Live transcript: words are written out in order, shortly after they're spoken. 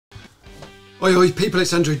Oi, oi, people,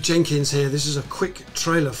 it's Andrew Jenkins here. This is a quick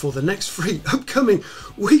trailer for the next free upcoming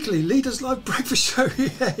weekly Leaders Live breakfast show.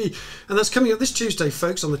 Yay! And that's coming up this Tuesday,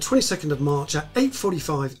 folks, on the 22nd of March at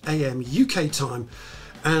 8:45 a.m. UK time.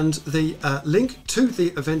 And the link to the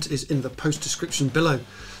event is in the post description below.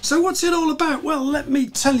 So what's it all about? Well, let me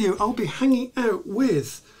tell you, I'll be hanging out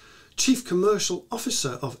with Chief Commercial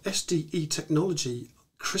Officer of SDE Technology,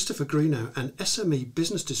 Christopher Greenough, and SME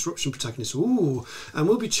Business Disruption protagonist. Ooh, and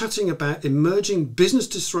we'll be chatting about emerging business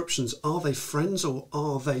disruptions. Are they friends or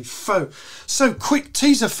are they foe? So quick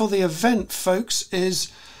teaser for the event, folks,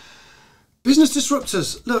 is Business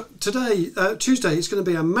Disruptors. Look, today, Tuesday, it's going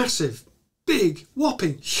to be a massive, big,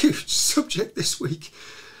 whopping, huge subject this week.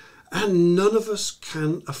 And none of us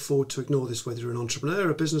can afford to ignore this, whether you're an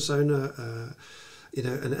entrepreneur, a business owner,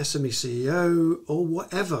 an SME CEO or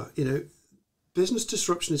whatever, business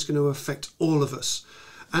disruption is going to affect all of us.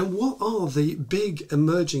 And what are the big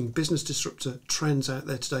emerging business disruptor trends out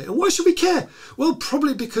there today? And why should we care? Well,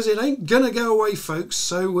 probably because it ain't going to go away, folks.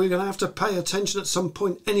 So we're going to have to pay attention at some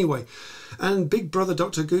point anyway. And Big Brother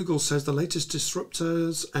Dr. Google says the latest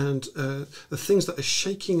disruptors and the things that are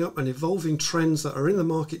shaking up and evolving trends that are in the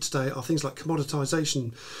market today are things like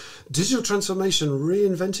commoditisation, digital transformation,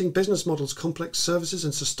 reinventing business models, complex services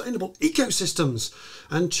and sustainable ecosystems,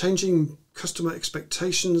 and changing customer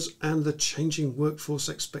expectations and the changing workforce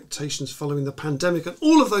expectations following the pandemic and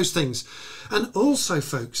all of those things. And also,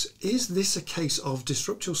 folks, is this a case of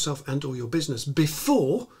disrupt yourself and or your business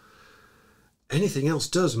before anything else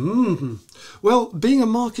does? Well, being a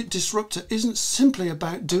market disruptor isn't simply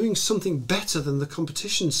about doing something better than the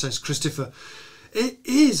competition, says Christopher. It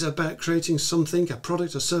is about creating something, a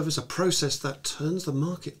product, a service, a process that turns the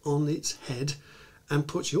market on its head and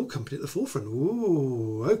puts your company at the forefront.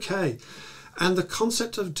 Ooh, okay. And the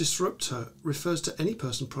concept of disruptor refers to any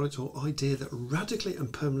person, product or idea that radically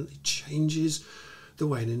and permanently changes the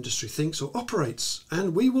way an industry thinks or operates.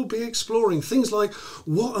 And we will be exploring things like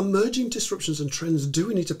what emerging disruptions and trends do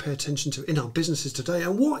we need to pay attention to in our businesses today,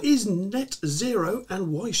 and what is net zero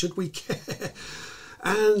and why should we care?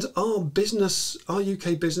 And are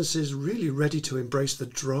UK businesses really ready to embrace the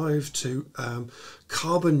drive to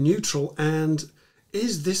carbon neutral, and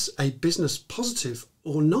is this a business positive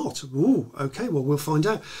or not? Ooh, okay, well, we'll find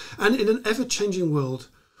out. And in an ever-changing world,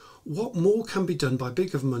 what more can be done by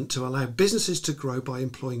big government to allow businesses to grow by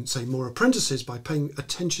employing, say, more apprentices, by paying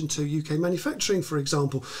attention to UK manufacturing, for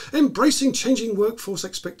example, embracing changing workforce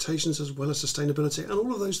expectations as well as sustainability and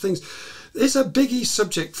all of those things? It's a biggie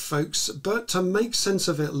subject, folks, but to make sense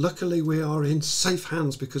of it, luckily we are in safe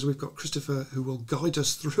hands because we've got Christopher who will guide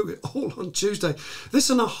us through it all on Tuesday.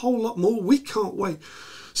 This and a whole lot more. We can't wait.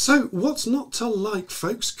 So what's not to like,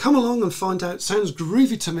 folks? Come along and find out. Sounds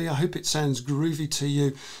groovy to me. I hope it sounds groovy to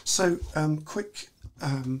you. So a quick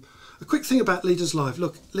thing about Leaders Live.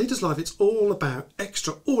 Look, Leaders Live, it's all about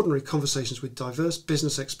extraordinary conversations with diverse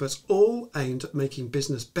business experts, all aimed at making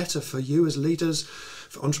business better for you as leaders,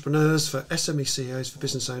 for entrepreneurs, for SME CEOs, for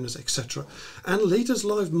business owners, etc. And Leaders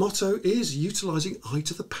Live motto is utilising I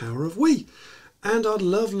to the power of we. And I'd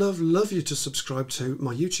love you to subscribe to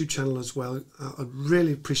my YouTube channel as well. I'd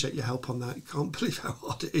really appreciate your help on that. You can't believe how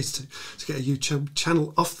hard it is to get a YouTube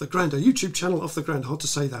channel off the ground. Hard to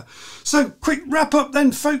say that. So, quick wrap up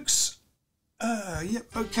then, folks.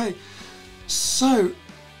 Okay. So,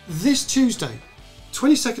 this Tuesday,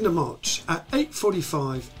 22nd of March at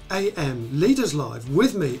 8:45 a.m. Leaders Live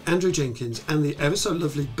with me, Andrew Jenkins, and the ever so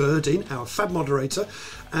lovely Birdine, our fab moderator,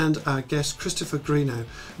 and our guest Christopher Greenough.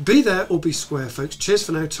 Be there or be square, folks. Cheers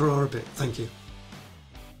for now. Ta-ra a bit. Thank you.